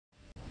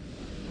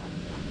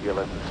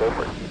less than so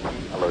for ET,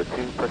 a low 2,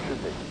 pressure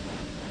 6.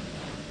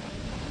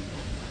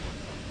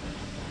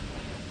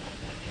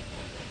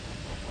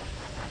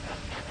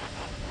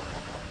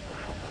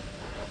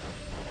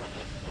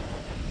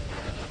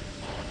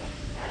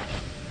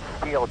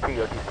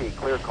 PLT, OTC,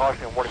 clear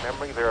caution and warning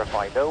memory,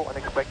 verify no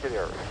unexpected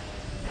errors.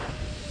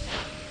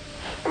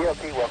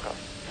 PLT, welcome.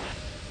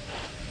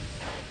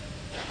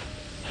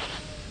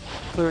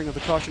 Clearing of the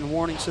caution and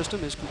warning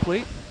system is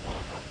complete.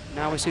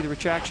 Now we see the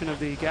retraction of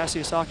the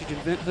gaseous oxygen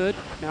vent hood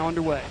now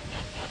underway.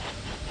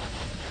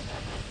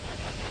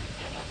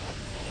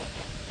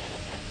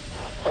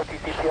 OTC,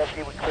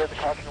 PLT, we cleared the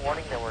caution and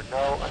warning. There were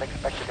no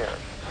unexpected errors.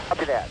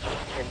 Copy that.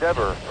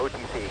 Endeavour,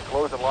 OTC,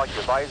 close and lock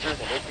your visors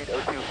and initiate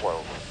O2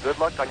 flow. Good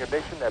luck on your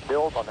mission that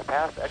builds on the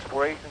past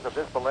explorations of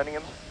this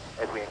millennium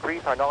as we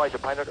increase our knowledge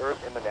of planet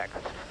Earth in the next.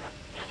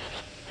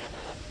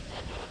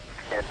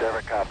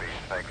 Endeavour copies.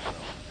 Thanks.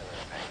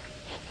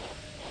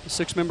 The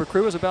 6-member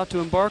crew is about to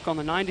embark on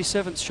the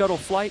 97th shuttle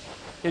flight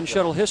in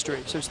shuttle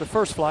history since the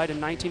first flight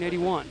in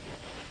 1981.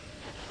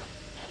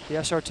 The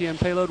SRTM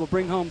payload will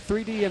bring home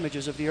 3D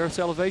images of the Earth's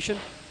elevation,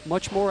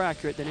 much more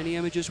accurate than any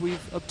images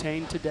we've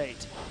obtained to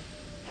date.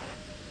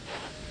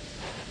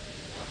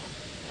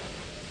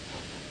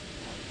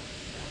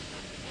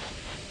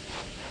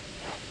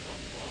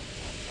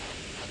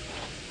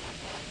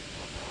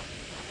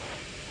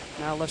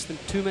 Now less than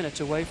 2 minutes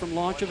away from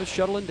launch of the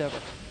Shuttle Endeavour.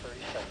 30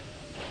 seconds.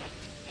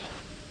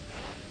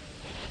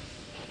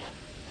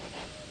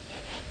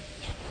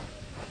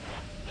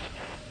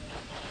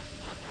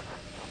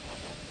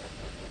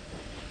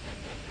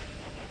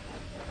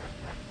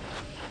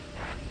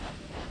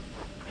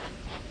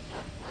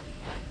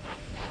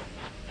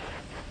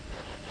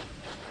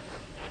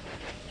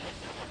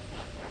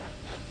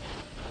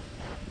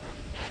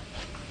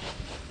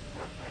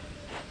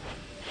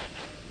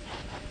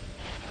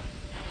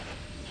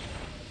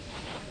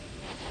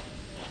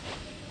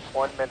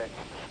 One minute.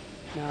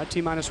 Now at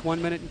T-minus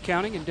 1 minute and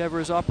counting, Endeavour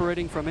is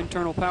operating from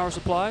internal power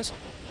supplies,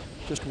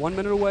 just 1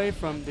 minute away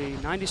from the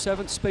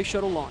 97th Space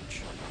Shuttle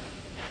launch.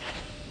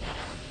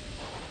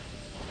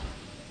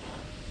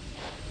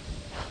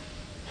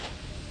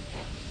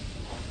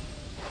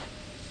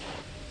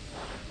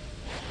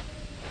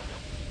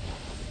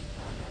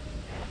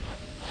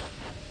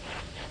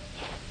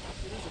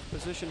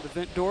 Position the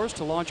vent doors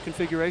to launch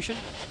configuration.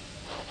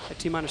 At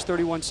T-minus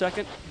 31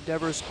 second,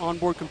 Endeavour's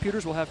onboard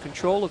computers will have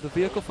control of the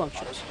vehicle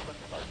functions.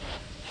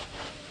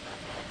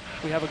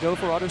 We have a go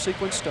for auto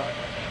sequence start.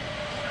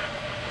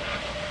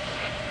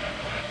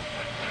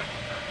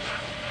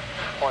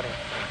 20.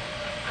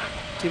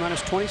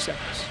 T-minus 20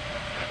 seconds.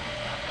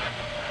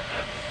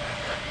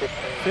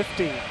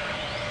 15.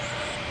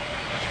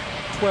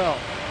 12,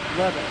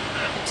 11,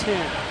 10,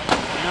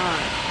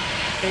 9,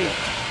 8,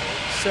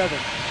 7.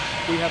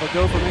 We have a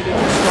go from engine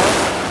start.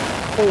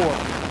 4,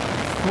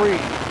 3,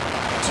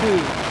 2,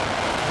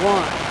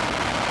 1.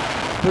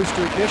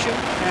 Booster ignition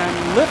and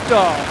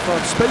liftoff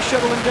of Space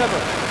Shuttle Endeavour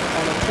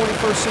on a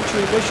 21st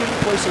century mission,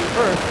 placing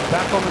Earth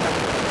back on the map.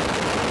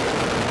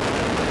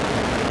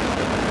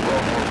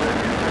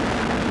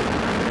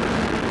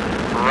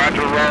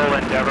 Roger, roll,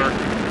 Endeavour.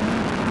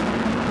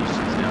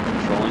 Houston's now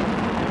controlling.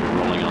 We're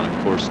rolling on a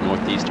course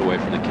northeast away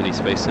from the Kennedy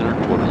Space Center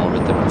toward an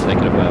orbit that will take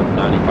it above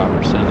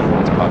 95% of the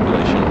world's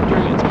population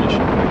during its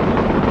mission.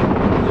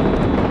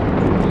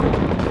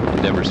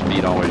 Endeavour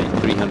speed already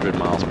 300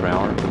 miles per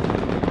hour.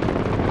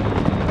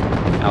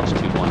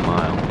 Altitude 1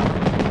 mile.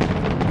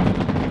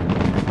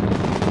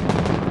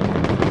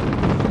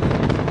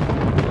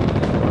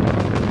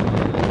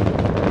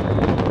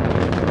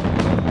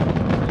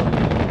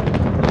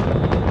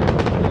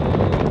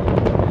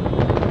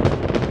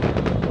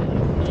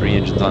 Three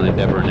engines on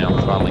Endeavour now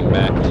throttling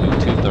back to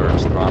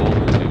 2/3 throttle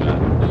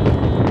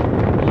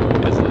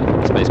as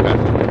the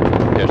spacecraft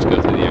prepares to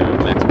go through the air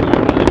at maximum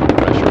aerodynamic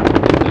pressure.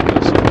 Then it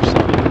goes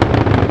supersonic.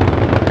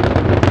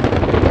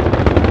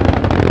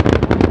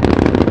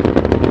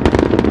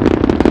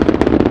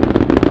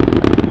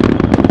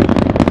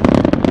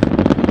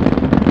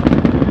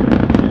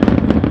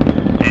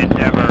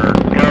 Endeavour,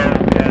 go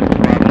and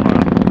throttle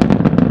up.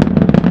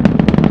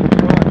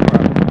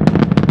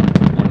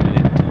 1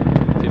 minute,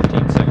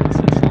 15 seconds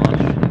since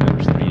launch.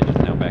 Endeavour's three engines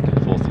now back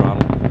at full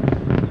throttle.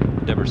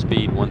 Endeavour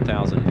speed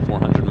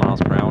 1,400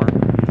 miles per hour,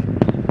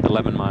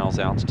 11 miles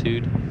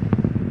altitude,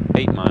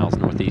 8 miles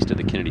northeast of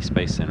the Kennedy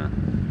Space Center.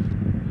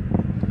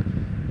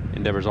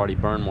 Endeavour's already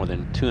burned more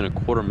than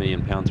 2.25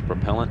 million pounds of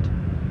propellant,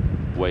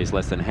 weighs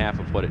less than half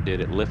of what it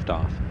did at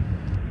liftoff.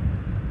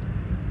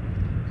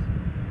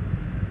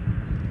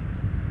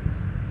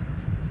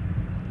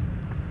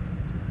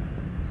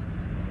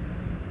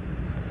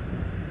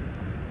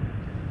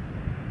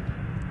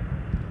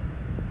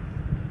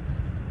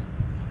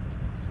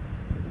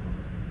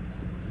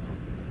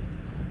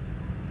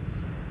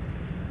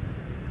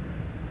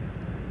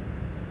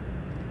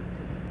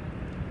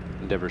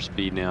 Endeavour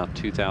speed now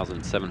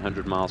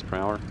 2,700 miles per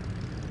hour,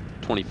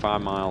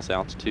 25 miles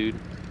altitude,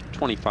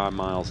 25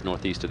 miles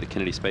northeast of the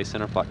Kennedy Space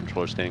Center. Flight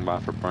controller standing by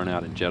for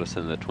burnout and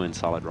jettison of the twin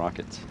solid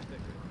rockets.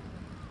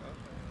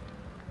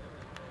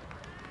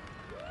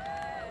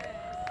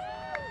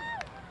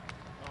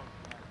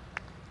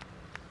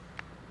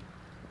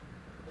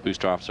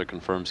 Booster officer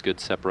confirms good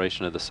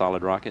separation of the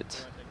solid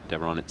rockets.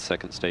 Endeavour on its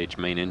second stage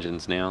main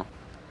engines now.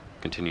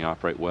 Continue to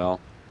operate well.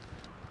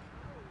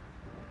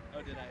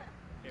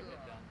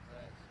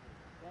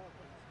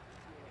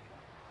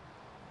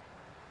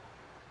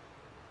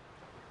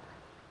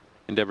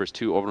 Endeavour's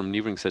 2 orbital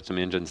maneuvering system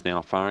engines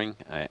now firing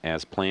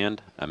as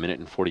planned. 1 minute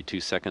and 42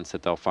 seconds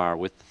that they'll fire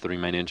with the 3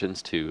 main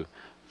engines to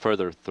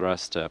further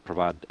thrust,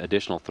 provide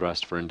additional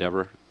thrust for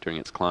Endeavour during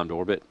its climb to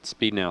orbit.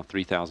 Speed now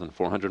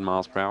 3,400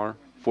 miles per hour,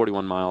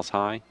 41 miles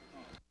high.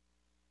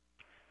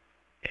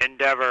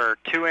 Endeavour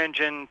 2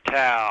 engine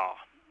TAL.